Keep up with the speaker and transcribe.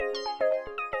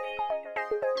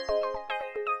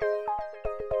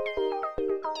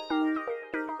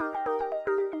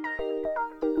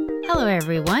Hello,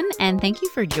 everyone, and thank you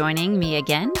for joining me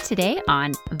again today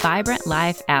on Vibrant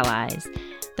Life Allies,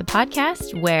 the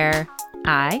podcast where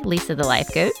I, Lisa the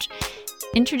Life Coach,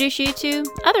 introduce you to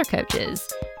other coaches,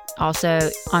 also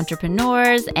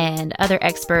entrepreneurs and other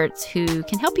experts who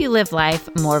can help you live life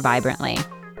more vibrantly.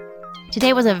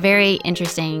 Today was a very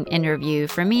interesting interview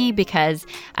for me because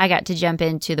I got to jump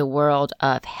into the world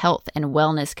of health and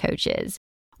wellness coaches,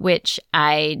 which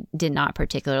I did not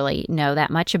particularly know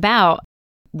that much about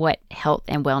what health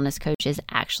and wellness coaches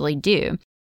actually do.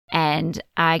 And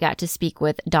I got to speak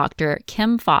with Dr.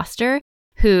 Kim Foster,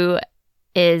 who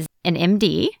is an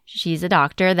MD. She's a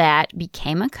doctor that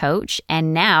became a coach,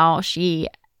 and now she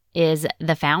is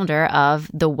the founder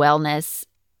of the Wellness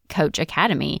Coach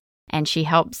Academy, and she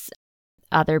helps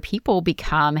other people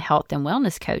become health and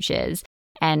wellness coaches.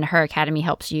 And her academy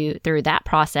helps you through that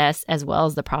process as well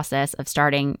as the process of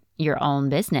starting your own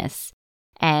business.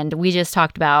 And we just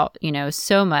talked about,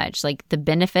 so much like the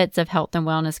benefits of health and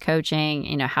wellness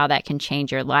coaching, how that can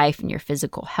change your life and your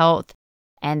physical health.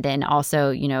 And then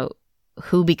also,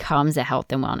 who becomes a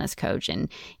health and wellness coach and,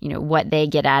 what they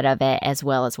get out of it as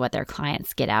well as what their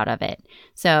clients get out of it.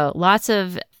 So lots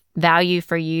of value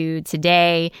for you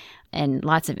today and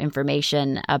lots of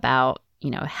information about,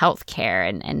 healthcare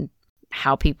and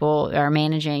how people are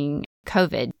managing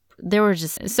COVID. There was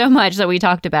just so much that we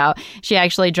talked about. She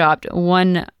actually dropped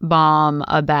one bomb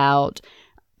about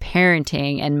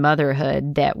parenting and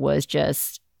motherhood that was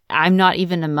just, I'm not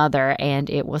even a mother, and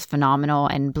it was phenomenal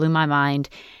and blew my mind.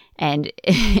 And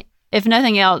if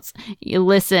nothing else, you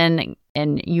listen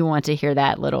and you want to hear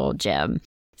that little gem.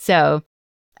 So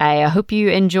I hope you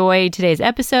enjoy today's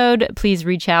episode. Please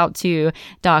reach out to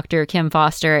Dr. Kim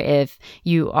Foster if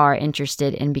you are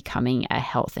interested in becoming a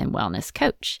health and wellness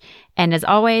coach. And as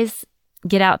always,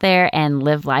 get out there and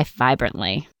live life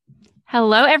vibrantly.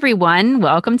 Hello, everyone.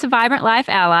 Welcome to Vibrant Life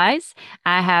Allies.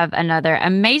 I have another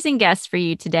amazing guest for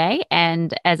you today.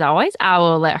 And as always, I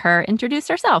will let her introduce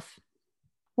herself.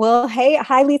 Well,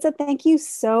 hi, Lisa. Thank you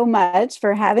so much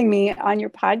for having me on your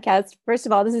podcast. First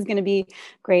of all, this is going to be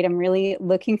great. I'm really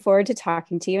looking forward to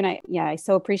talking to you. And I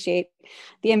so appreciate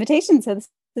the invitation. So this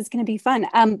is going to be fun.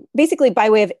 Basically,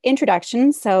 by way of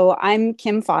introduction, so I'm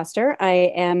Kim Foster.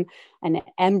 I am an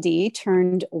MD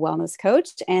turned wellness coach,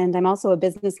 and I'm also a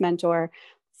business mentor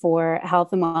for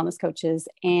health and wellness coaches.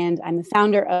 And I'm the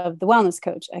founder of the Wellness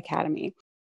Coach Academy.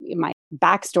 My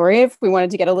backstory, if we wanted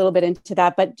to get a little bit into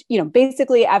that, but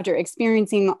basically after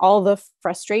experiencing all the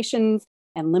frustrations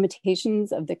and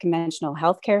limitations of the conventional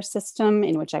healthcare system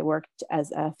in which I worked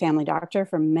as a family doctor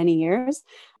for many years,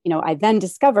 I then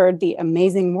discovered the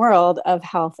amazing world of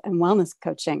health and wellness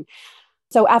coaching.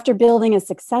 So after building a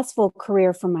successful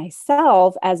career for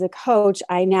myself as a coach,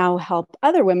 I now help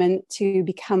other women to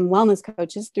become wellness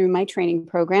coaches through my training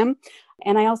program.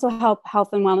 And I also help health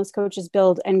and wellness coaches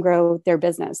build and grow their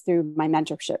business through my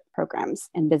mentorship programs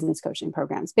and business coaching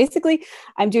programs. Basically,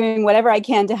 I'm doing whatever I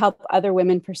can to help other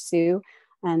women pursue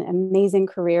an amazing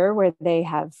career where they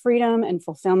have freedom and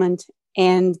fulfillment,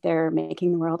 and they're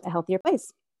making the world a healthier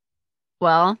place.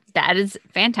 Well, that is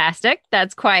fantastic.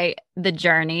 That's quite the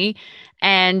journey.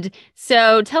 And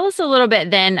so tell us a little bit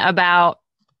then about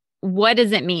what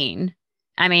does it mean?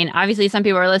 I mean, obviously some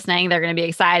people are listening, they're going to be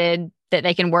excited that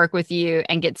they can work with you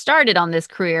and get started on this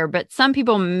career, but some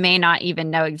people may not even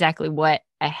know exactly what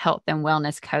a health and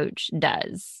wellness coach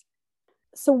does.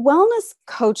 So wellness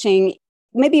coaching,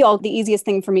 maybe the easiest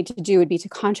thing for me to do would be to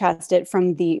contrast it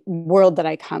from the world that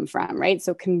I come from, right?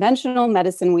 So conventional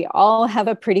medicine, we all have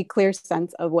a pretty clear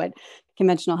sense of what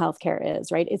conventional healthcare is,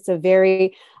 right? It's a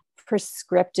very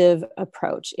prescriptive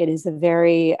approach. It is a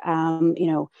very,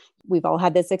 we've all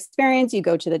had this experience. You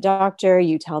go to the doctor,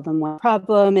 you tell them what the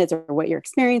problem is or what you're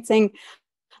experiencing.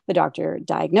 The doctor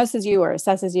diagnoses you or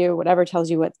assesses you, whatever, tells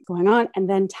you what's going on, and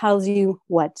then tells you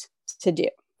what to do.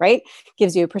 Right?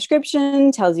 Gives you a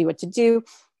prescription, tells you what to do.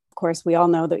 Of course, we all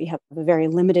know that you have a very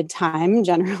limited time,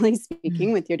 generally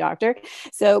speaking, with your doctor.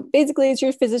 So basically, it's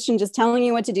your physician just telling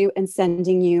you what to do and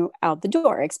sending you out the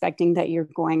door, expecting that you're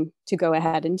going to go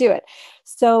ahead and do it.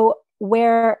 So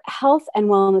where health and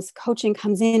wellness coaching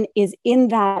comes in is in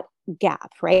that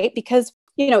gap, right? Because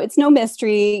it's no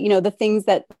mystery, the things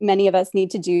that many of us need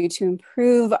to do to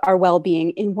improve our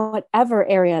well-being in whatever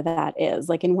area that is,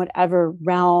 like in whatever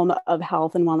realm of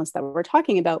health and wellness that we're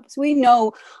talking about. So we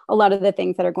know a lot of the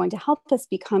things that are going to help us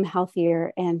become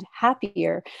healthier and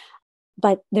happier,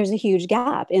 but there's a huge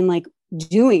gap in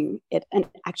doing it and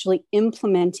actually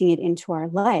implementing it into our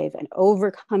life and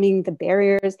overcoming the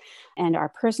barriers and our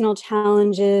personal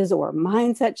challenges or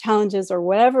mindset challenges or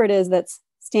whatever it is that's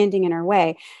standing in our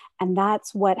way. And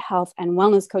that's what health and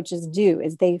wellness coaches do,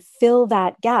 is they fill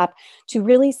that gap to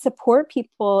really support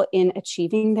people in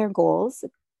achieving their goals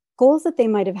that they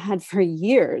might have had for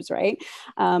years, right?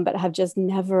 But have just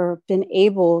never been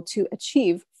able to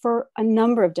achieve for a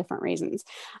number of different reasons.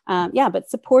 But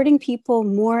supporting people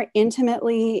more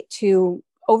intimately to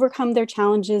overcome their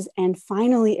challenges and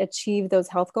finally achieve those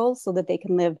health goals so that they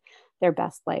can live their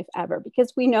best life ever.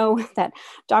 Because we know that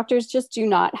doctors just do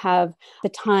not have the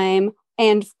time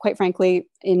and, quite frankly,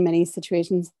 in many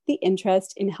situations, the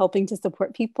interest in helping to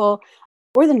support people,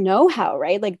 or the know-how,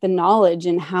 right? Like the knowledge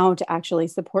in how to actually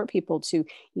support people to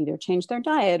either change their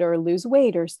diet or lose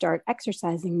weight or start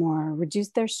exercising more, or reduce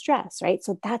their stress, right?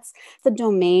 So that's the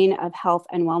domain of health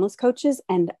and wellness coaches.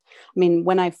 And I mean,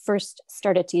 when I first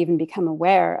started to even become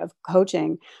aware of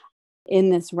coaching in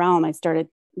this realm, I started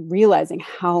realizing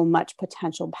how much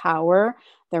potential power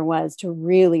there was to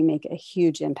really make a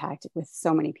huge impact with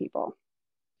so many people.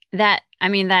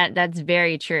 That's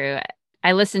very true.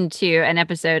 I listened to an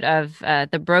episode of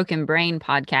the Broken Brain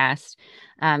podcast,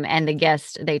 and the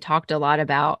guest, they talked a lot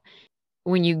about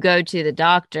when you go to the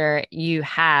doctor, you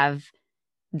have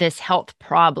this health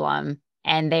problem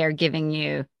and they are giving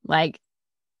you like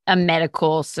a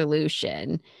medical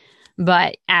solution.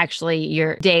 But actually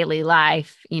your daily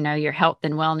life, your health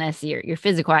and wellness, your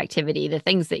physical activity, the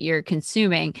things that you're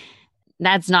consuming,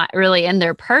 that's not really in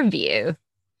their purview.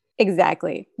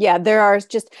 Exactly. Yeah, there are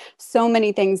just so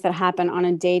many things that happen on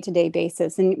a day-to-day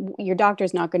basis, and your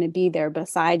doctor's not going to be there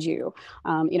beside you,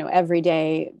 every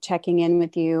day, checking in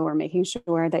with you or making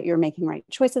sure that you're making right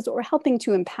choices or helping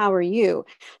to empower you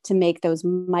to make those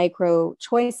micro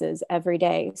choices every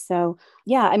day. So,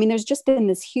 yeah, I mean, there's just been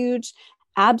this huge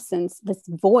absence, this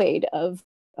void of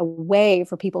a way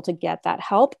for people to get that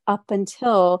help up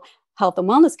until health and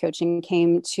wellness coaching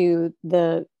came to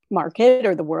the market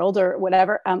or the world or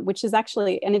whatever, which is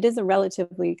actually, and it is a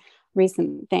relatively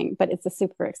recent thing, but it's a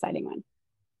super exciting one.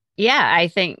 Yeah, I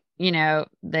think,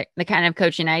 the kind of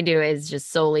coaching I do is just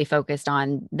solely focused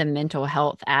on the mental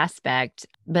health aspect.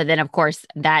 But then, of course,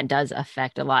 that does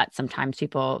affect a lot. Sometimes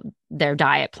people, their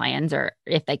diet plans or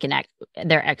if they can,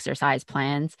 their exercise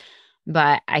plans.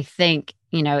 But I think,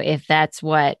 if that's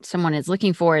what someone is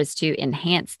looking for is to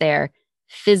enhance their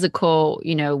physical,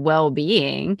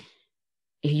 well-being,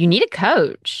 you need a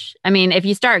coach. I mean, if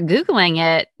you start Googling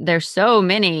it, there's so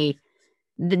many,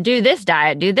 do this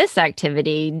diet, do this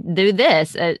activity, do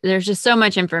this. There's just so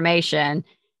much information.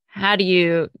 How do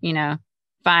you,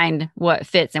 find what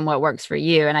fits and what works for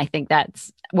you? And I think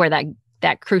that's where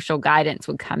that crucial guidance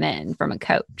would come in from a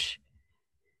coach.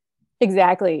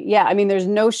 Exactly. Yeah. I mean, there's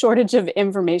no shortage of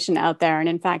information out there. And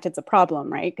in fact, it's a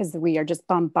problem, right? Because we are just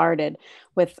bombarded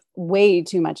with way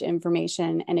too much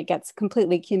information and it gets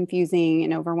completely confusing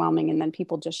and overwhelming. And then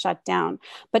people just shut down.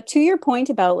 But to your point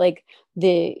about like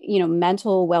the,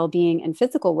 mental well-being and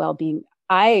physical well-being,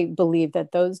 I believe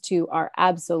that those two are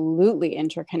absolutely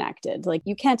interconnected. Like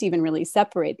you can't even really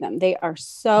separate them. They are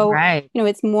so, right.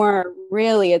 It's more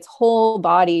really, it's whole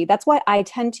body. That's why I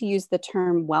tend to use the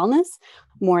term wellness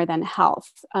more than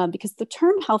health, because the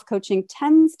term health coaching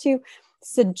tends to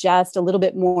suggest a little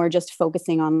bit more just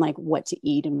focusing on like what to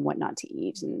eat and what not to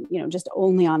eat and, just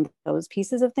only on those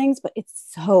pieces of things. But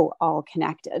it's so all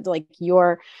connected. Like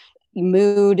your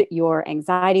mood, your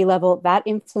anxiety level, that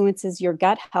influences your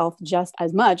gut health just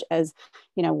as much as,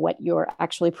 what you're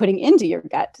actually putting into your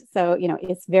gut. So,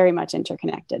 it's very much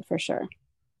interconnected for sure.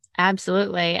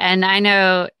 Absolutely. And I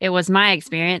know it was my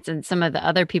experience and some of the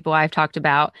other people I've talked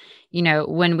about,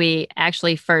 when we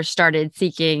actually first started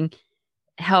seeking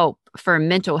help for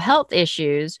mental health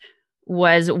issues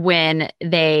was when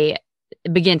they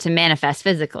begin to manifest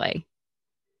physically.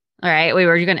 All right. We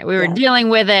were dealing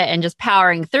with it and just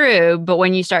powering through. But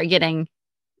when you start getting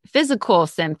physical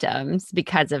symptoms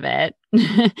because of it,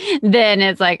 then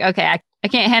it's like, okay, I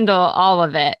can't handle all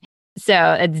of it.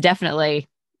 So it's definitely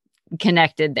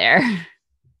connected there.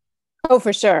 Oh,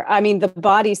 for sure. I mean, the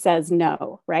body says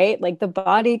no, right? Like the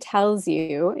body tells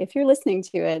you, if you're listening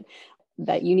to it,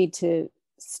 that you need to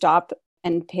stop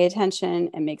and pay attention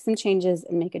and make some changes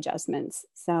and make adjustments.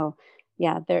 So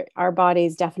yeah, our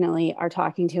bodies definitely are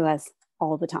talking to us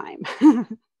all the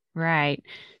time. Right.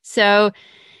 So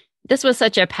this was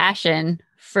such a passion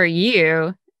for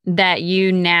you that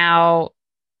you now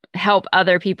help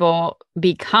other people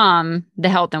become the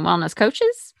health and wellness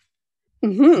coaches?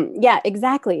 Mm-hmm. Yeah,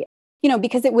 exactly.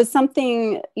 Because it was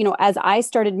something, as I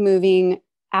started moving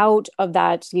out of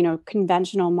that,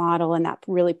 conventional model and that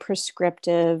really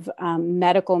prescriptive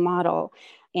medical model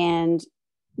and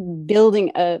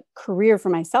building a career for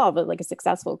myself, like a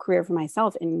successful career for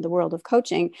myself in the world of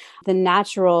coaching, the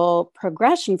natural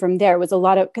progression from there was a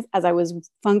lot of, because as I was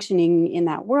functioning in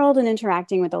that world and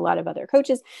interacting with a lot of other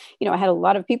coaches, I had a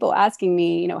lot of people asking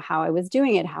me, how I was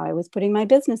doing it, how I was putting my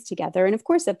business together. And of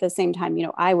course, at the same time,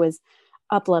 I was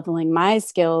up leveling my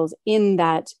skills in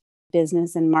that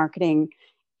business and marketing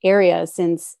area,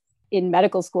 since in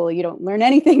medical school, you don't learn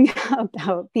anything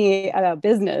about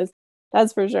business.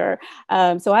 That's for sure.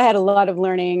 So I had a lot of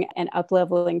learning and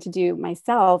up-leveling to do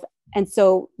myself. And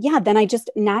so, then I just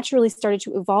naturally started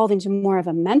to evolve into more of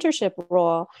a mentorship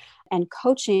role and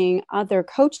coaching other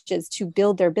coaches to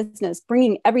build their business,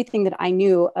 bringing everything that I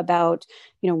knew about,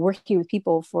 working with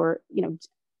people for,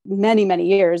 many, many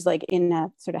years, like in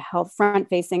a sort of health,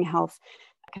 front-facing health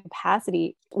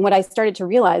capacity. What I started to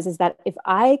realize is that if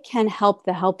I can help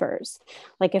the helpers,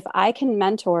 like if I can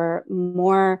mentor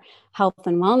more health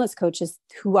and wellness coaches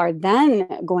who are then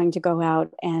going to go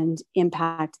out and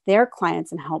impact their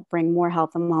clients and help bring more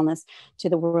health and wellness to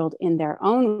the world in their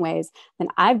own ways, then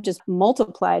I've just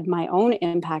multiplied my own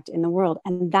impact in the world.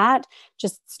 And that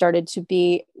just started to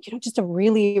be, just a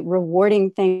really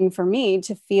rewarding thing for me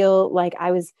to feel like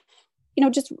I was,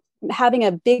 just having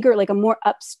a bigger, like a more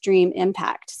upstream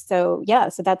impact. So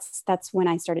so that's when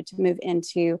I started to move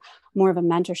into more of a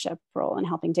mentorship role and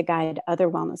helping to guide other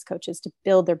wellness coaches to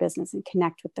build their business and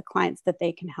connect with the clients that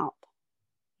they can help.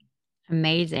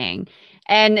 Amazing.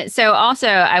 And so also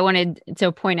I wanted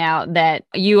to point out that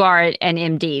you are an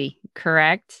MD,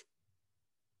 correct?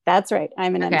 That's right.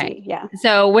 I'm an MD. Yeah.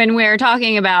 So when we're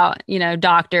talking about,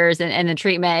 doctors and the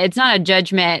treatment, it's not a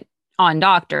judgment on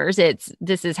doctors.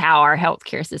 This is how our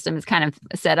healthcare system is kind of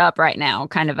set up right now,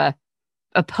 kind of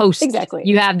a post. Exactly.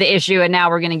 You have the issue and now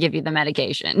we're going to give you the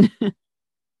medication.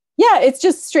 Yeah, it's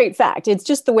just straight fact. It's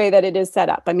just the way that it is set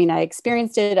up. I mean, I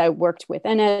experienced it. I worked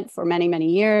within it for many, many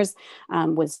years,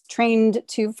 was trained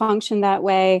to function that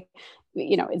way.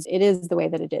 It is the way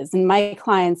that it is. And my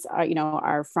clients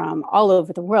are from all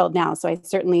over the world now. So I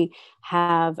certainly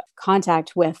have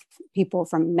contact with people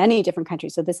from many different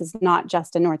countries. So this is not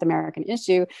just a North American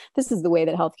issue. This is the way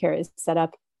that healthcare is set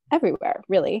up everywhere,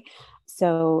 really.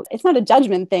 So it's not a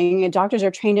judgment thing. Doctors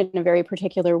are trained in a very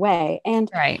particular way. And,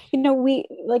 right. We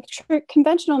like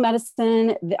conventional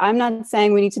medicine. I'm not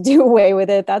saying we need to do away with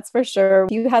it. That's for sure.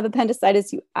 If you have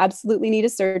appendicitis, you absolutely need a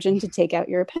surgeon to take out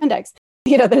your appendix.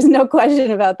 There's no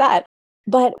question about that.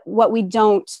 But what we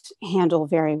don't handle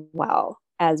very well,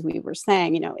 as we were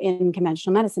saying, in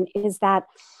conventional medicine, is that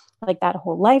like that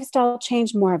whole lifestyle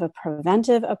change, more of a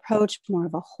preventive approach, more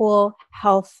of a whole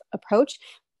health approach.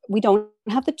 We don't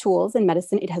have the tools in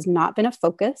medicine. It has not been a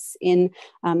focus in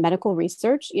medical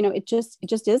research. It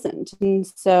just isn't. And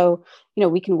so,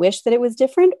 we can wish that it was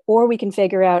different, or we can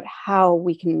figure out how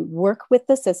we can work with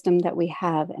the system that we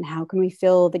have and how can we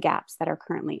fill the gaps that are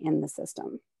currently in the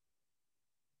system.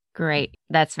 Great.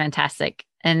 That's fantastic.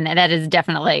 And that is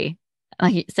definitely,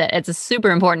 like you said, it's a super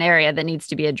important area that needs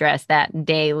to be addressed, that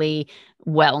daily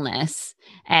wellness.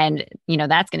 And,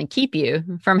 that's going to keep you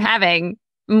from having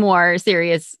more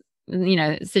serious,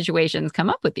 situations come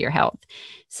up with your health.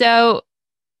 So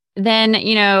then,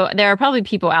 there are probably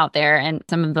people out there and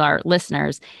some of our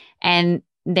listeners, and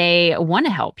they want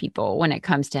to help people when it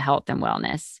comes to health and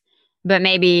wellness. But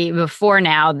maybe before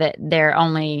now that they're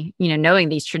only, knowing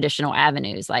these traditional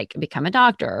avenues, like become a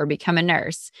doctor or become a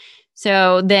nurse.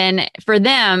 So then for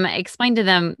them, explain to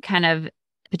them kind of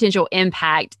potential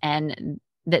impact and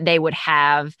that they would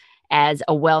have as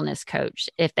a wellness coach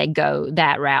if they go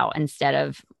that route instead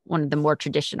of one of the more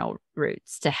traditional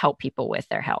routes to help people with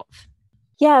their health.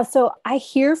 Yeah. So I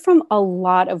hear from a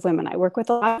lot of women. I work with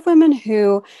a lot of women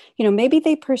who, maybe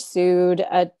they pursued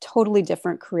a totally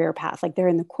different career path, like they're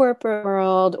in the corporate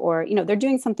world or, they're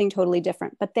doing something totally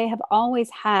different, but they have always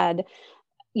had,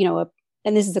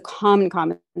 and this is a common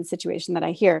situation that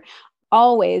I hear,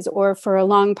 always, or for a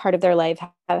long part of their life,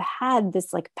 have had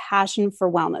this like passion for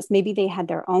wellness. Maybe they had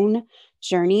their own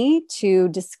journey to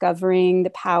discovering the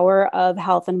power of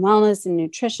health and wellness and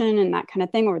nutrition and that kind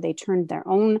of thing, or they turned their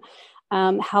own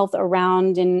health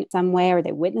around in some way, or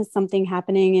they witnessed something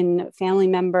happening in a family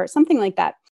member, something like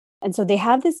that. And so they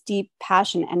have this deep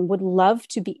passion and would love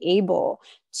to be able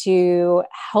to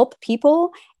help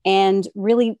people and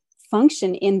really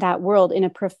function in that world in a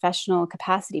professional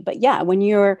capacity. But yeah, when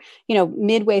you're,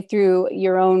 midway through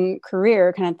your own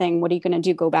career kind of thing, what are you going to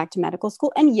do? Go back to medical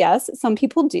school? And yes, some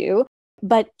people do.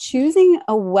 But choosing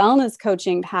a wellness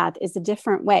coaching path is a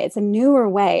different way. It's a newer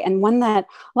way, and one that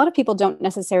a lot of people don't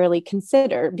necessarily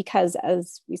consider because,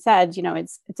 as we said,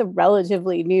 it's a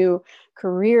relatively new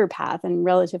career path and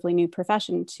relatively new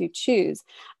profession to choose.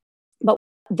 But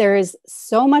there is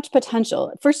so much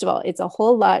potential. First of all, it's a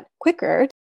whole lot quicker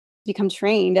to become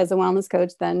trained as a wellness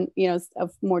coach than, a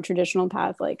more traditional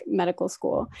path like medical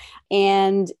school.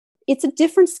 And it's a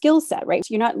different skill set, right?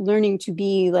 You're not learning to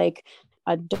be like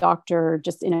a doctor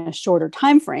just in a shorter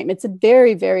time frame. It's a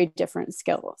very, very different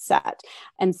skill set.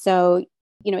 And so,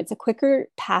 it's a quicker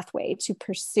pathway to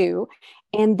pursue.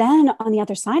 And then on the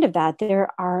other side of that, there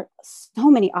are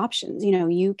so many options.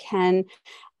 You can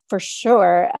for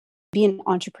sure be an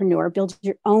entrepreneur, build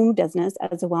your own business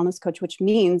as a wellness coach, which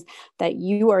means that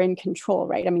you are in control,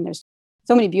 right? I mean, there's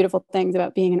so many beautiful things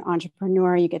about being an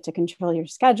entrepreneur. You get to control your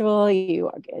schedule.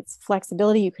 It's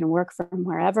flexibility. You can work from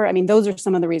wherever. I mean, those are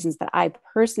some of the reasons that I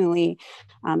personally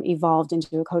evolved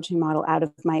into a coaching model out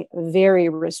of my very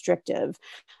restrictive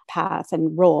path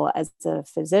and role as a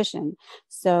physician.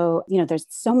 So, there's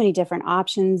so many different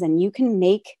options, and you can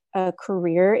make a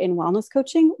career in wellness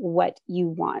coaching what you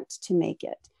want to make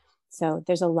it. So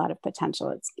there's a lot of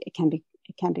potential. It can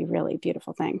be really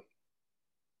beautiful thing.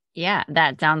 Yeah,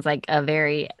 that sounds like a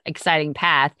very exciting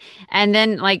path. And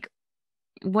then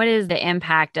what is the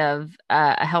impact of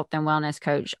a health and wellness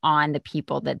coach on the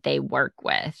people that they work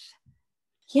with?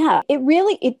 Yeah,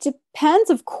 it depends,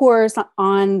 of course,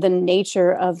 on the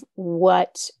nature of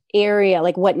what area,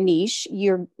 like what niche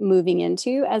you're moving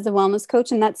into as a wellness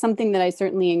coach. And that's something that I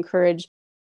certainly encourage,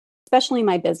 especially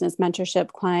my business mentorship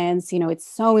clients. It's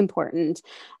so important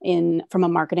from a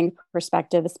marketing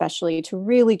perspective, especially to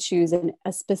really choose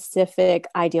a specific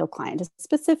ideal client, a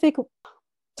specific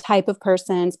type of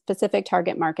person, specific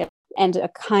target market, and a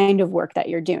kind of work that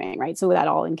you're doing, right? So that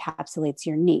all encapsulates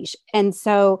your niche. And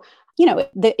so,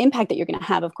 the impact that you're going to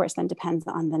have, of course, then depends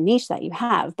on the niche that you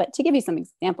have. But to give you some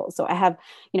examples, so I have,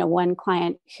 one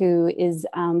client who is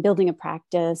building a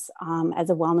practice as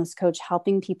a wellness coach,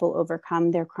 helping people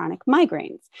overcome their chronic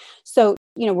migraines. So,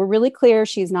 we're really clear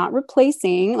she's not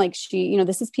replacing,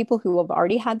 this is people who have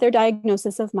already had their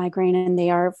diagnosis of migraine and they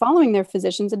are following their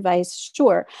physician's advice,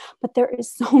 sure. But there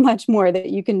is so much more that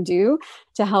you can do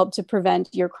to help to prevent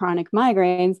your chronic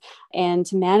migraines and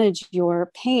to manage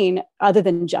your pain other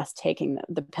than just taking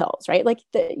the pills, right?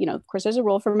 Of course, there's a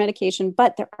role for medication,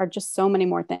 but there are just so many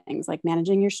more things like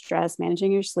managing your stress,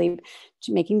 managing your sleep,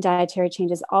 making dietary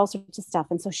changes, all sorts of stuff.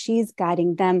 And so she's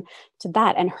guiding them to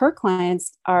that. And her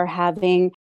clients are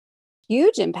having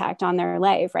huge impact on their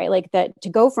life, right? Like that, to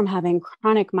go from having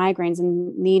chronic migraines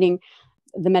and needing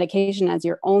the medication as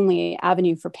your only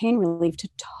avenue for pain relief to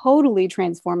totally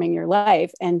transforming your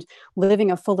life and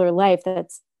living a fuller life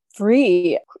that's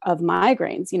free of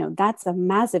migraines, that's a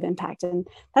massive impact. And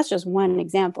that's just one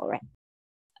example, right?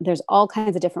 There's all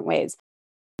kinds of different ways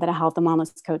that a health and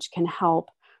wellness coach can help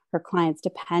her clients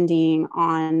depending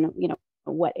on,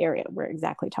 what area we're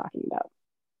exactly talking about.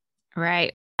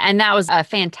 Right. And that was a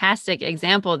fantastic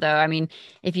example, though. I mean,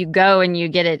 if you go and you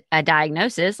get a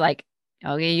diagnosis like,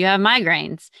 okay, you have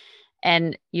migraines,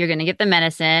 and you're going to get the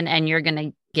medicine and you're going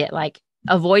to get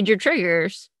avoid your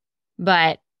triggers,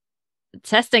 but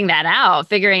testing that out,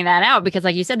 figuring that out, because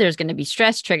like you said, there's going to be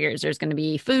stress triggers, there's going to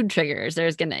be food triggers,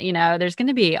 there's going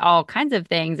to be all kinds of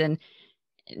things, and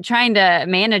trying to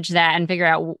manage that and figure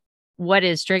out what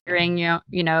is triggering you,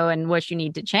 and what you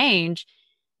need to change.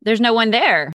 There's no one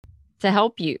there to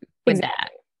help you with that.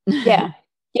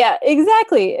 Yeah,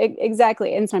 exactly.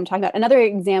 And so I'm talking about another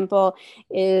example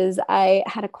is I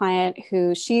had a client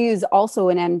who she's also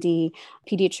an MD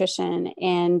pediatrician,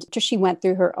 and she went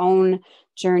through her own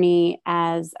journey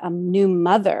as a new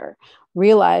mother,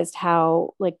 realized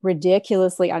how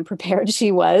ridiculously unprepared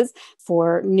she was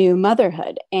for new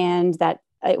motherhood, and that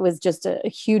it was just a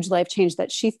huge life change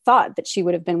that she thought that she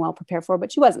would have been well prepared for,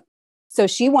 but she wasn't. So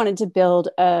she wanted to build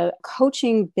a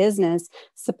coaching business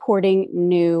supporting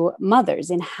new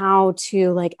mothers in how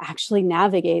to actually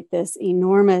navigate this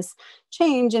enormous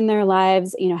change in their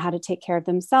lives, how to take care of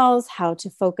themselves, how to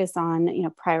focus on,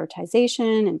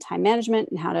 prioritization and time management,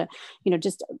 and how to,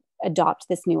 just adopt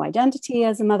this new identity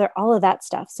as a mother, all of that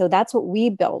stuff. So that's what we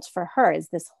built for her, is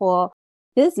this whole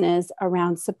business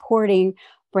around supporting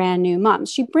brand new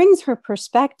moms. She brings her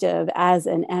perspective as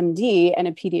an MD and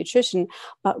a pediatrician,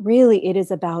 but really it is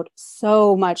about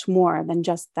so much more than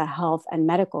just the health and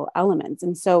medical elements.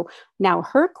 And so now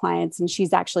her clients, and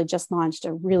she's actually just launched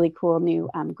a really cool new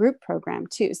group program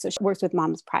too. So she works with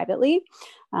moms privately,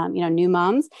 new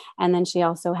moms. And then she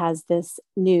also has this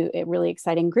new, really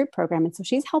exciting group program. And so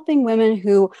she's helping women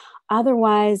who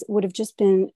otherwise would have just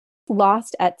been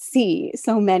lost at sea.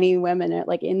 So many women are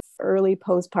in early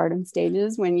postpartum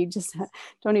stages when you just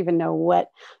don't even know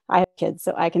what. I have kids,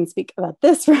 so I can speak about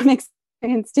this from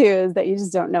experience too, is that you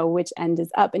just don't know which end is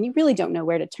up and you really don't know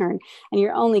where to turn. And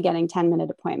you're only getting 10-minute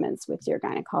appointments with your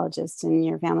gynecologist and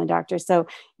your family doctor. So,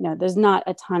 there's not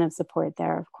a ton of support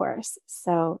there, of course.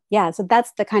 So yeah, so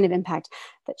that's the kind of impact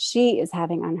that she is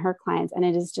having on her clients. And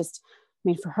it is just,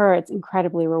 for her, it's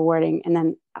incredibly rewarding. And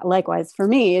then likewise for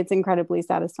me, it's incredibly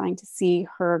satisfying to see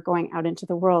her going out into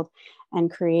the world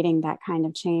and creating that kind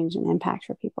of change and impact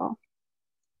for people.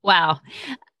 Wow.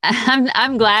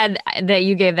 I'm glad that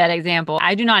you gave that example.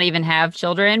 I do not even have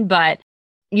children, but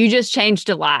you just changed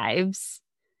lives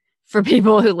for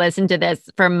people who listen to this,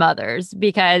 for mothers,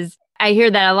 because I hear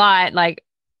that a lot. Like,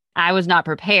 I was not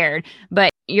prepared, but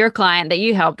your client that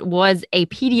you helped was a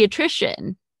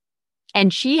pediatrician.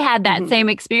 And she had that same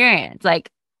experience. Like,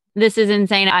 this is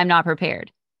insane. I'm not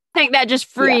prepared. I think that just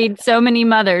freed so many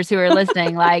mothers who are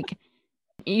listening. Like,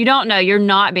 you don't know, you're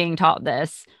not being taught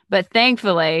this, but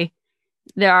thankfully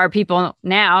there are people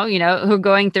now, who are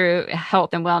going through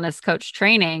health and wellness coach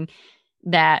training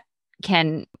that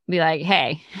can be like,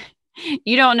 hey,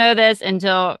 you don't know this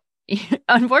until,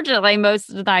 unfortunately, most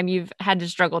of the time you've had to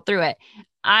struggle through it.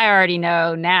 I already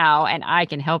know now and I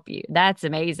can help you. That's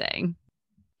amazing.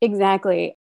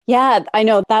 Exactly. Yeah, I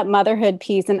know that motherhood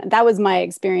piece. And that was my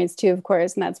experience too, of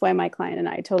course. And that's why my client and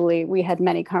I we had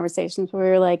many conversations where we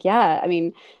were like, yeah,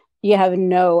 you have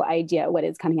no idea what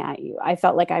is coming at you. I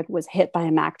felt like I was hit by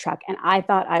a Mack truck and I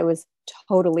thought I was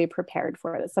totally prepared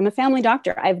for this. I'm a family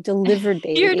doctor. I've delivered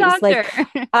babies. You're a doctor.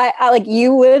 Like, I like,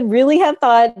 you would really have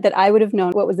thought that I would have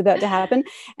known what was about to happen.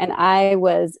 And I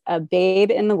was a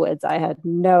babe in the woods. I had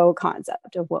no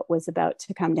concept of what was about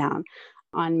to come down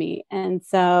on me. And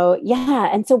so,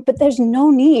 but there's no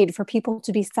need for people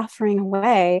to be suffering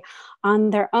away on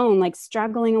their own, like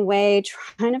struggling away,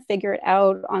 trying to figure it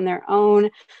out on their own,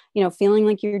 feeling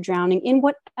like you're drowning in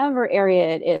whatever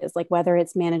area it is, like whether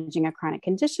it's managing a chronic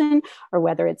condition or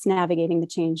whether it's navigating the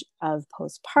change of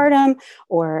postpartum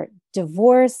or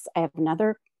divorce. I have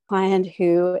another client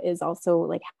who is also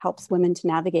like helps women to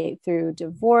navigate through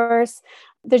divorce.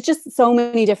 There's just so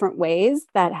many different ways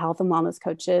that health and wellness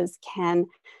coaches can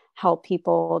help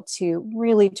people to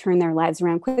really turn their lives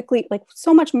around quickly, like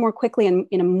so much more quickly and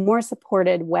in a more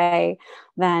supported way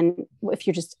than if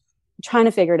you're just trying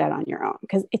to figure it out on your own,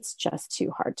 because it's just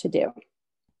too hard to do.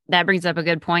 That brings up a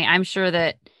good point. I'm sure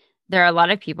that there are a lot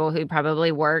of people who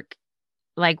probably work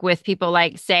like with people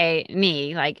like, say,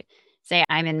 me, like, say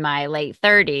I'm in my late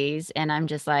 30s and I'm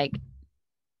just like,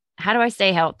 how do I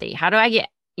stay healthy? How do I get,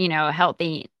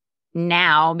 healthy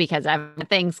now? Because I have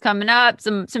things coming up,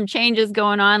 some changes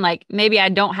going on. Like, maybe I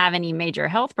don't have any major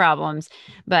health problems,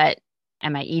 but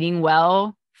am I eating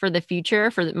well for the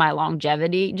future, for my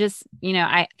longevity? Just,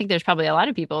 I think there's probably a lot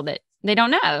of people that they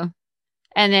don't know.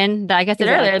 And then, like I said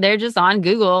earlier, they're just on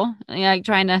Google, like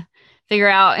trying to figure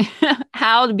out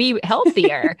how to be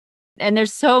healthier. And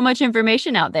there's so much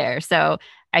information out there. So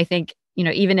I think,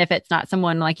 even if it's not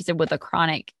someone, like you said, with a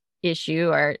chronic issue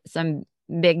or some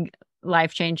big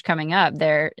life change coming up,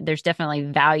 there's definitely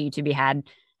value to be had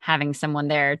having someone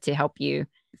there to help you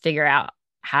figure out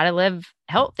how to live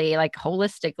healthy, like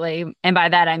holistically. And by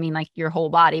that, I mean like your whole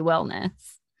body wellness.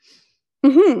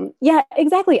 Mm-hmm. Yeah,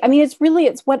 exactly.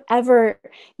 It's whatever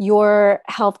your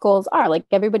health goals are. Like,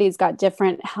 everybody's got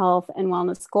different health and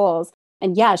wellness goals.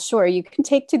 And yeah, sure, you can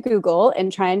take to Google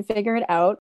and try and figure it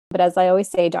out. But as I always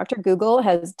say, Dr. Google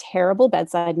has terrible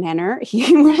bedside manner.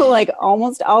 He will like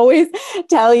almost always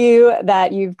tell you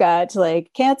that you've got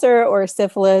like cancer or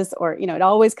syphilis, or, it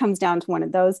always comes down to one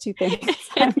of those two things.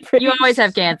 You always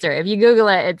have cancer. If you Google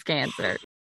it, it's cancer.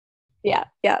 Yeah.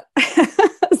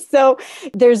 So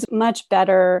there's much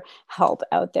better help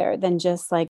out there than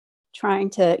just like trying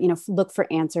to, look for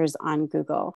answers on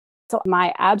Google. So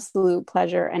my absolute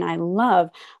pleasure, and I love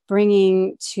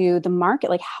bringing to the market,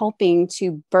 like helping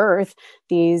to birth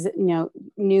these,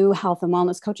 new health and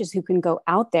wellness coaches who can go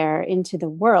out there into the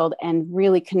world and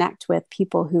really connect with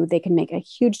people who they can make a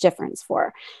huge difference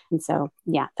for. And so,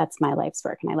 yeah, that's my life's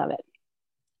work, and I love it.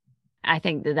 I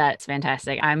think that's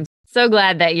fantastic. I'm so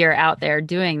glad that you're out there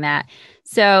doing that.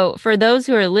 So for those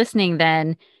who are listening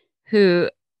then, who,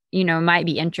 might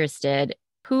be interested,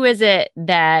 who is it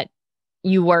that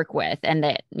you work with, and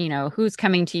that, who's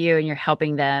coming to you and you're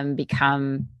helping them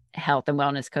become health and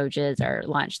wellness coaches or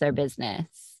launch their business?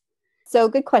 So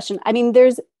good question.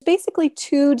 There's basically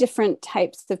two different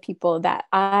types of people that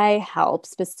I help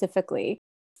specifically.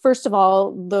 First of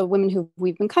all, the women who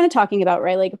we've been kind of talking about,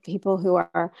 right? Like people who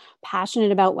are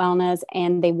passionate about wellness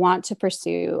and they want to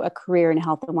pursue a career in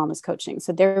health and wellness coaching.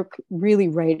 So they're really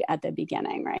right at the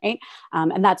beginning, right?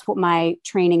 And that's what my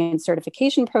training and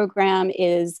certification program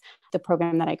is the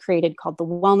program that I created called the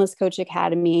Wellness Coach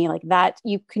Academy, like that,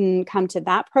 you can come to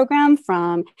that program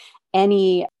from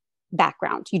any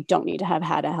background. You don't need to have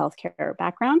had a healthcare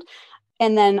background.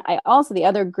 And then the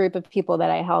other group of people that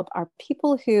I help are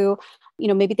people who,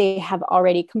 maybe they have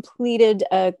already completed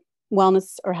a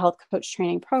wellness or health coach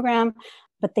training program,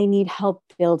 but they need help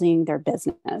building their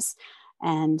business.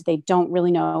 And they don't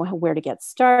really know where to get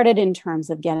started in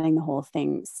terms of getting the whole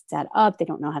thing set up. They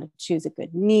don't know how to choose a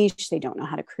good niche. They don't know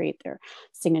how to create their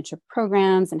signature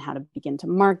programs and how to begin to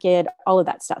market, all of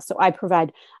that stuff. So I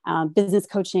provide business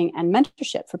coaching and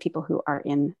mentorship for people who are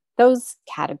in those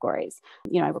categories.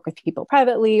 I work with people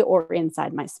privately or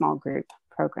inside my small group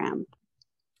program.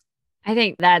 I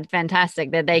think that's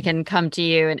fantastic that they can come to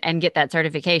you and get that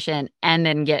certification and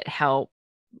then get help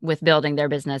with building their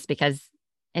business, because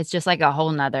it's just like a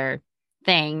whole nother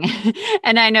thing.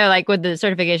 And I know, like with the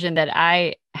certification that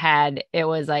I had, it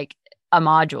was like a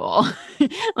module,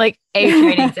 like a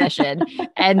training session.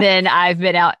 And then I've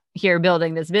been out here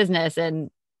building this business,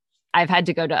 and I've had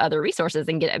to go to other resources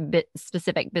and get a bit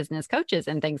specific business coaches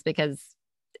and things, because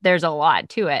there's a lot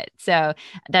to it. So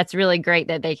that's really great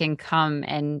that they can come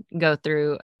and go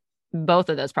through both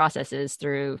of those processes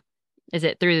is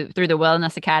it through the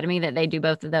Wellness Academy that they do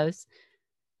both of those?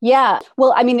 Yeah.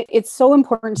 Well, I mean, it's so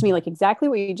important to me, like exactly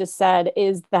what you just said,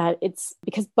 is that it's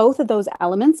because both of those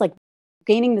elements, like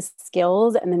gaining the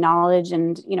skills and the knowledge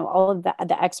and, all of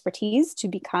the expertise to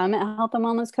become a health and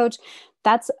wellness coach,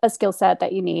 that's a skill set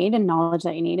that you need and knowledge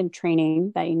that you need and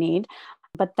training that you need.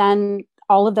 But then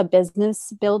all of the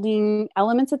business building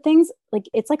elements of things, like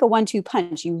it's like a 1-2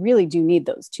 punch. You really do need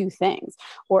those two things,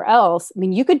 or else,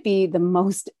 you could be the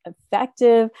most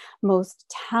effective, most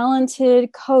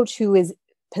talented coach who is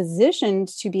positioned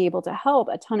to be able to help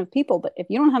a ton of people. But if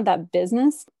you don't have that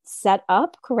business set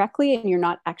up correctly and you're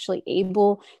not actually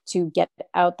able to get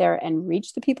out there and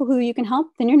reach the people who you can help,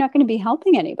 then you're not going to be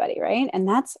helping anybody, right? And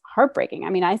that's heartbreaking.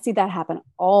 I see that happen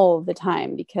all the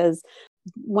time, because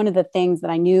one of the things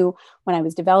that I knew when I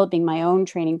was developing my own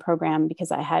training program,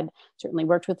 because I had certainly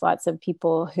worked with lots of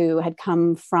people who had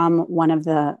come from one of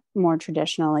the more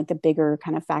traditional, like the bigger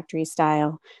kind of factory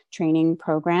style training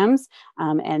programs.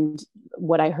 And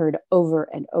what I heard over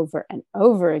and over and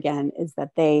over again is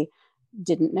that they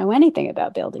didn't know anything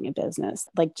about building a business.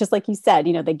 Like, just like you said,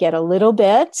 they get a little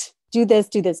bit, do this,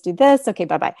 do this, do this. Okay,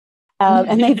 bye-bye.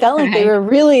 And they felt like they were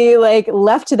really like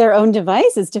left to their own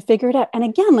devices to figure it out. And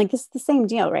again, like it's the same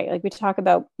deal, right? Like we talk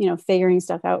about, figuring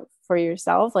stuff out for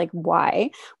yourself, like why,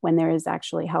 when there is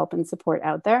actually help and support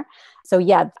out there. So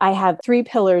yeah, I have 3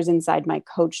 pillars inside my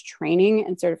coach training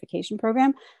and certification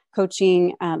program: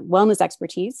 coaching, wellness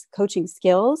expertise, coaching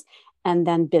skills, and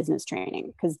then business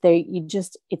training, because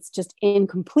it's just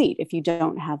incomplete if you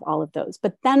don't have all of those.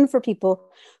 But then for people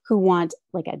who want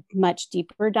like a much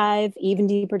deeper dive, even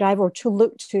deeper dive, or to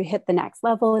look to hit the next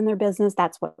level in their business,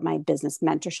 that's what my business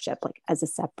mentorship, like as a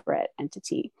separate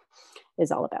entity,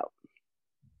 is all about.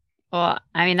 Well,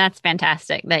 that's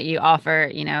fantastic that you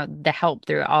offer, the help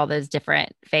through all those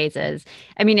different phases.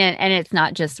 And it's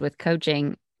not just with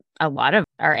coaching. A lot of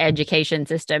our education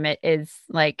system, it is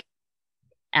like,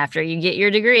 after you get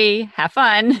your degree, have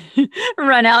fun,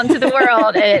 run out into the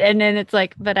world. And then it's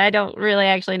like, but I don't really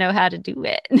actually know how to do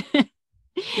it.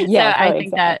 Yeah, so I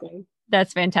think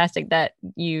that's fantastic that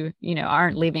you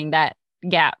aren't leaving that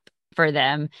gap for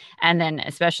them. And then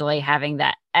especially having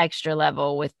that extra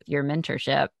level with your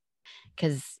mentorship,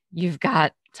 because you've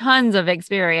got tons of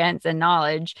experience and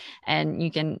knowledge and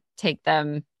you can take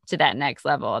them to that next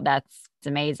level. That's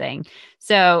amazing.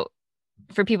 So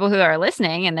for people who are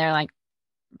listening and they're like,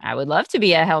 I would love to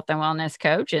be a health and wellness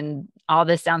coach, and all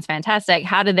this sounds fantastic,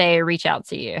 how do they reach out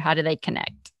to you? How do they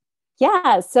connect?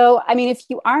 Yeah. So, if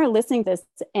you are listening to this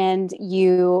and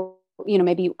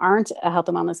maybe you aren't a health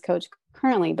and wellness coach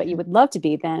currently, but you would love to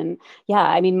be, then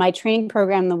yeah, my training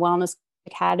program, the Wellness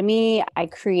Academy, I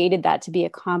created that to be a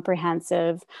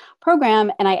comprehensive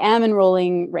program, and I am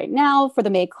enrolling right now for the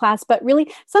May class. But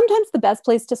really, sometimes the best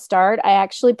place to start, I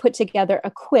actually put together a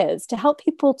quiz to help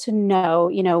people to know,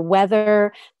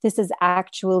 whether this is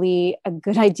actually a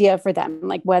good idea for them,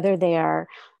 like whether they are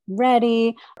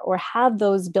ready or have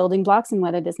those building blocks and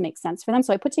whether this makes sense for them.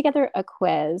 So I put together a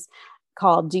quiz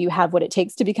called "Do You Have What It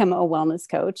Takes to Become a Wellness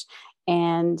Coach?"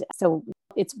 And so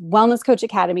it's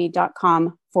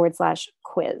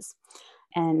wellnesscoachacademy.com/quiz.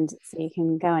 And so you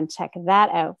can go and check that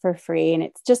out for free. And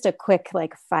it's just a quick,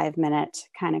 like 5-minute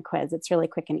kind of quiz. It's really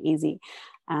quick and easy.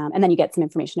 And then you get some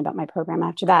information about my program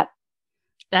after that.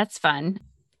 That's fun.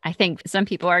 I think some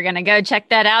people are going to go check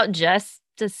that out just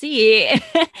to see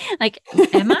like,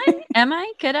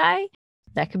 could I?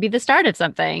 That could be the start of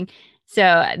something.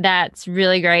 So that's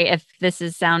really great. If this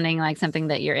is sounding like something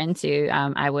that you're into,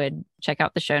 I would check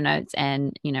out the show notes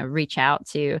and, reach out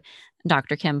to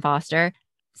Dr. Kim Foster.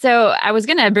 So I was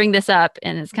going to bring this up,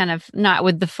 and it's kind of not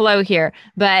with the flow here,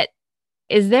 but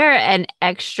is there an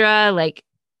extra,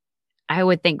 I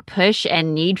would think, push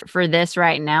and need for this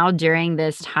right now during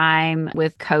this time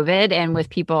with COVID and with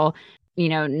people,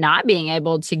 not being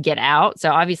able to get out? So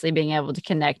obviously being able to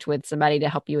connect with somebody to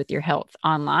help you with your health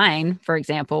online, for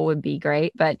example, would be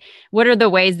great. But what are the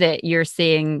ways that you're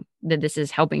seeing that this is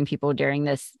helping people during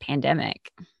this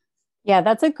pandemic? Yeah,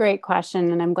 that's a great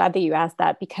question. And I'm glad that you asked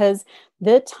that, because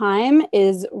the time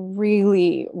is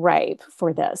really ripe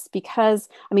for this. Because,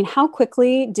 how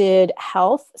quickly did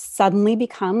health suddenly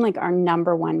become like our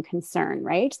number one concern,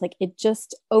 right? Like it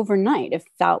just overnight, it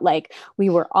felt like we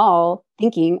were all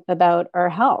thinking about our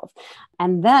health.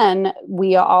 And then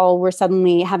we all were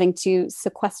suddenly having to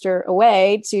sequester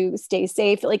away to stay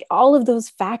safe, like all of those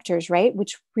factors, right?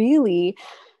 Which really,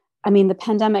 the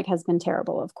pandemic has been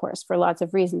terrible, of course, for lots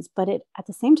of reasons, but at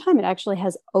the same time, it actually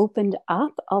has opened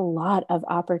up a lot of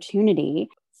opportunity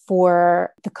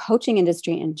for the coaching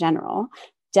industry in general,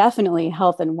 definitely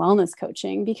health and wellness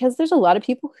coaching, because there's a lot of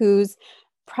people whose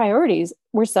priorities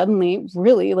were suddenly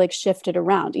really shifted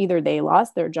around. Either they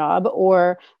lost their job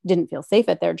or didn't feel safe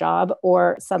at their job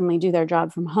or suddenly do their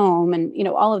job from home and,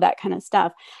 all of that kind of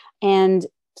stuff. And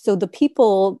so the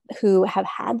people who have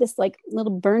had this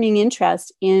little burning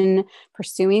interest in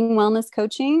pursuing wellness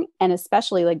coaching, and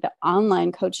especially the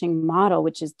online coaching model,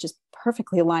 which is just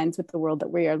perfectly aligns with the world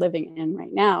that we are living in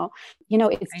right now,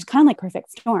 it's kind of like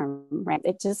perfect storm, right?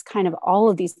 It just kind of all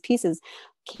of these pieces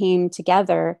came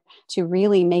together to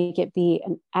really make it be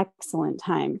an excellent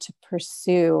time to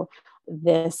pursue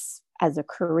this as a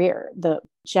career. The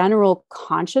general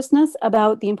consciousness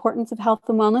about the importance of health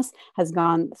and wellness has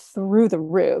gone through the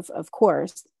roof, of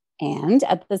course. And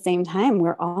at the same time,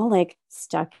 we're all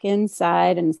stuck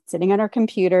inside and sitting at our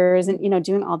computers and,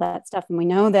 doing all that stuff. And we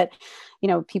know that,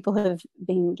 people have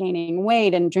been gaining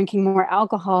weight and drinking more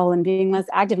alcohol and being less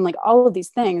active and all of these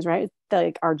things, right?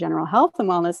 Our general health and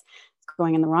wellness is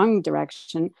going in the wrong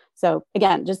direction. So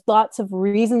again, just lots of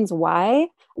reasons why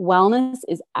wellness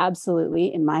is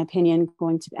absolutely, in my opinion,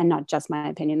 going to, and not just my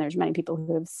opinion, there's many people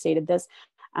who have stated this,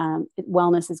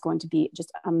 wellness is going to be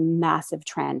just a massive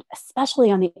trend, especially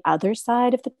on the other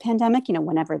side of the pandemic,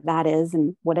 whenever that is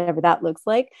and whatever that looks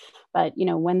like. But,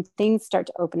 when things start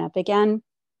to open up again,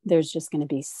 there's just going to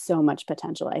be so much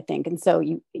potential, I think. And so,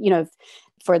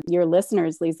 for your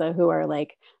listeners, Lisa, who are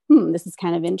this is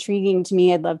kind of intriguing to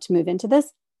me, I'd love to move into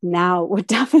this. Now would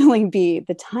definitely be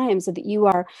the time so that you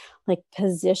are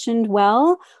positioned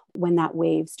well when that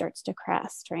wave starts to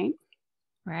crest, right?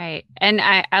 Right. And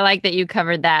I like that you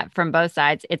covered that from both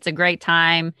sides. It's a great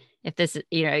time if this,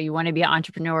 you want to be an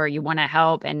entrepreneur, you want to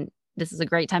help, and this is a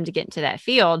great time to get into that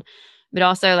field. But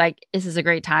also this is a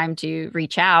great time to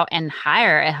reach out and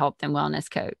hire a health and wellness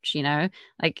coach,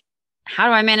 how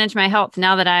do I manage my health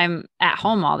now that I'm at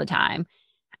home all the time?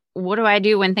 What do I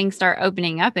do when things start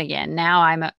opening up again? Now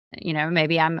I'm,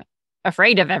 maybe I'm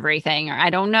afraid of everything, or I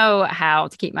don't know how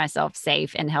to keep myself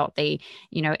safe and healthy,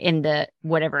 in the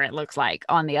whatever it looks like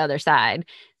on the other side.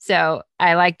 So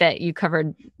I like that you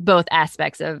covered both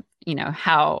aspects of,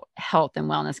 how health and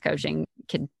wellness coaching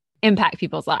could impact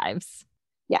people's lives.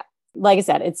 Yeah. Like I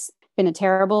said, it's been a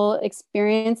terrible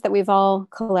experience that we've all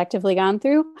collectively gone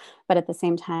through, but at the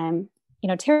same time,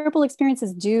 terrible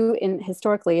experiences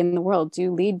historically in the world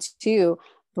do lead to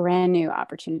brand new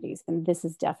opportunities. And this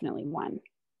is definitely one.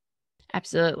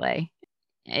 Absolutely.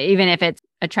 Even if it's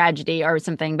a tragedy or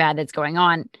something bad that's going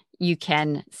on, you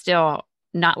can still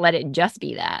not let it just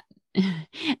be that.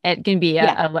 It can be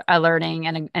a learning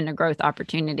and a growth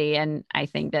opportunity. And I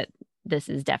think that this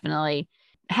has definitely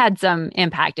had some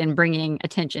impact in bringing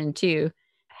attention to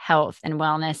health and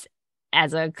wellness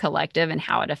as a collective and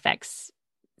how it affects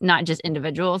not just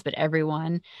individuals, but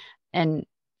everyone. And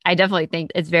I definitely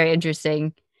think it's very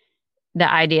interesting,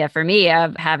 the idea for me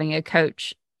of having a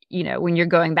coach, when you're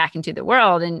going back into the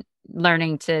world and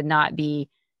learning to not be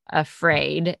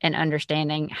afraid and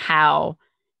understanding how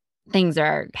things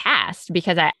are passed,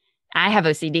 because I have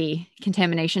OCD,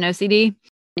 contamination OCD.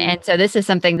 And so this is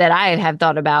something that I have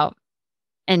thought about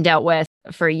and dealt with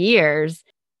for years.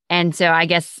 And so I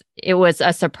guess it was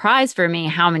a surprise for me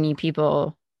how many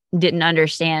people didn't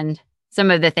understand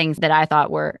some of the things that I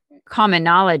thought were common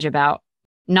knowledge about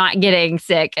not getting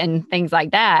sick and things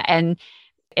like that. And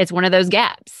it's one of those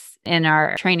gaps in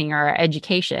our training or our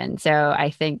education. So I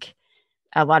think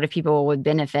a lot of people would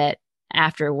benefit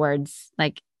afterwards.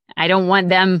 I don't want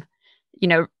them,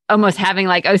 almost having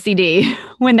like OCD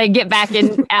when they get back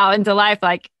out into life.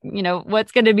 Like,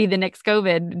 what's going to be the next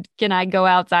COVID? Can I go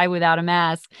outside without a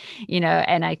mask?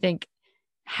 And I think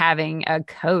having a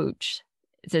coach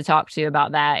to talk to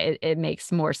about that, it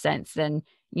makes more sense than,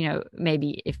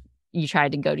 maybe if you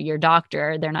tried to go to your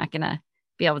doctor, they're not going to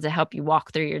be able to help you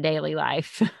walk through your daily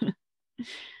life.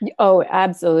 Oh,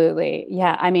 absolutely.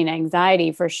 Yeah. I mean,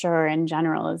 anxiety for sure in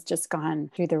general has just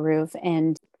gone through the roof,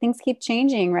 and things keep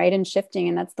changing, right? And shifting.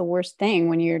 And that's the worst thing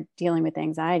when you're dealing with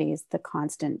anxiety, is the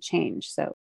constant change.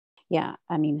 So yeah,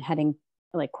 I mean, heading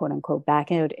like quote unquote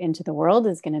back out into the world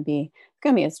is going to be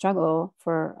a struggle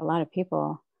for a lot of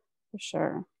people for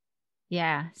sure.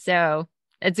 Yeah. So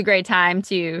it's a great time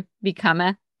to become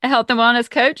a health and wellness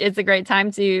coach. It's a great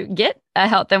time to get a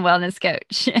health and wellness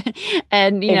coach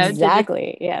and,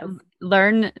 exactly. Yeah.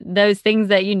 Learn those things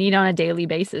that you need on a daily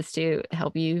basis to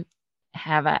help you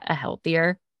have a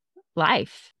healthier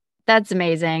life. That's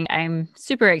amazing. I'm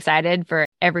super excited for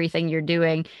everything you're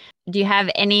doing. Do you have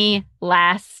any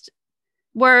last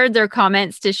words or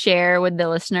comments to share with the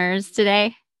listeners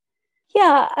today?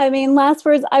 Yeah, I mean, last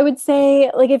words, I would say,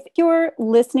 like, if you're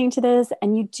listening to this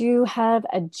and you do have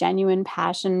a genuine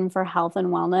passion for health and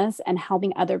wellness and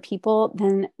helping other people,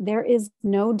 then there is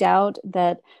no doubt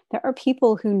that there are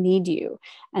people who need you.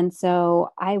 And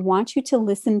so I want you to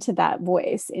listen to that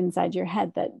voice inside your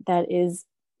head that is,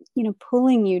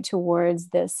 pulling you towards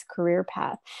this career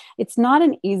path. It's not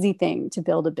an easy thing to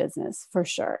build a business for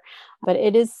sure, but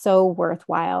it is so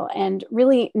worthwhile. And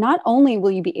really, not only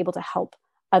will you be able to help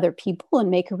other people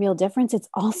and make a real difference, it's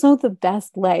also the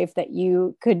best life that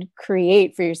you could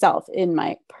create for yourself, in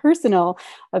my personal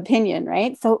opinion,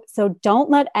 right? So don't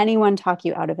let anyone talk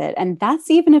you out of it. And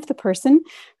that's even if the person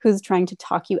who's trying to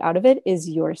talk you out of it is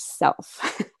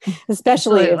yourself,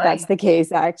 especially if that's the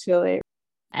case, actually.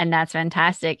 And that's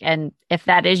fantastic. And if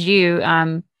that is you,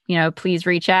 please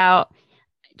reach out,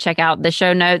 check out the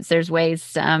show notes. There's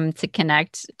ways to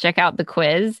connect, check out the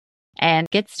quiz, and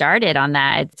get started on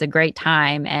that. It's a great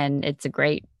time and it's a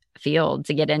great field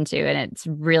to get into, and it's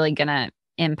really going to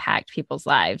impact people's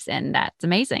lives. And that's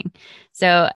amazing.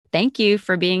 So thank you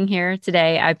for being here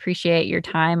today. I appreciate your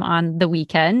time on the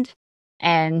weekend,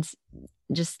 and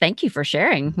just thank you for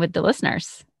sharing with the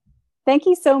listeners. Thank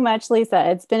you so much, Lisa.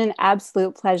 It's been an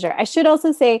absolute pleasure. I should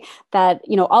also say that,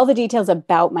 all the details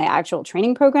about my actual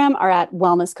training program are at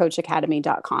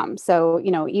wellnesscoachacademy.com. So,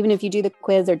 even if you do the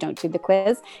quiz or don't do the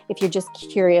quiz, if you're just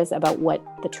curious about what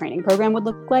the training program would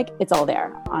look like, it's all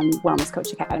there on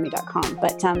wellnesscoachacademy.com.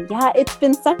 But yeah, it's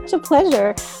been such a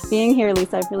pleasure being here,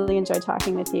 Lisa. I've really enjoyed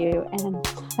talking with you, and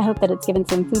I hope that it's given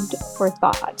some food for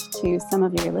thought to some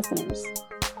of your listeners.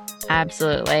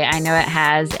 Absolutely. I know it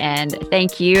has. And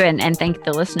thank you. And thank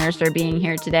the listeners for being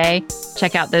here today.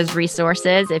 Check out those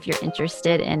resources if you're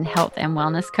interested in health and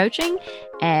wellness coaching,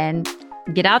 and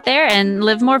get out there and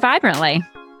live more vibrantly.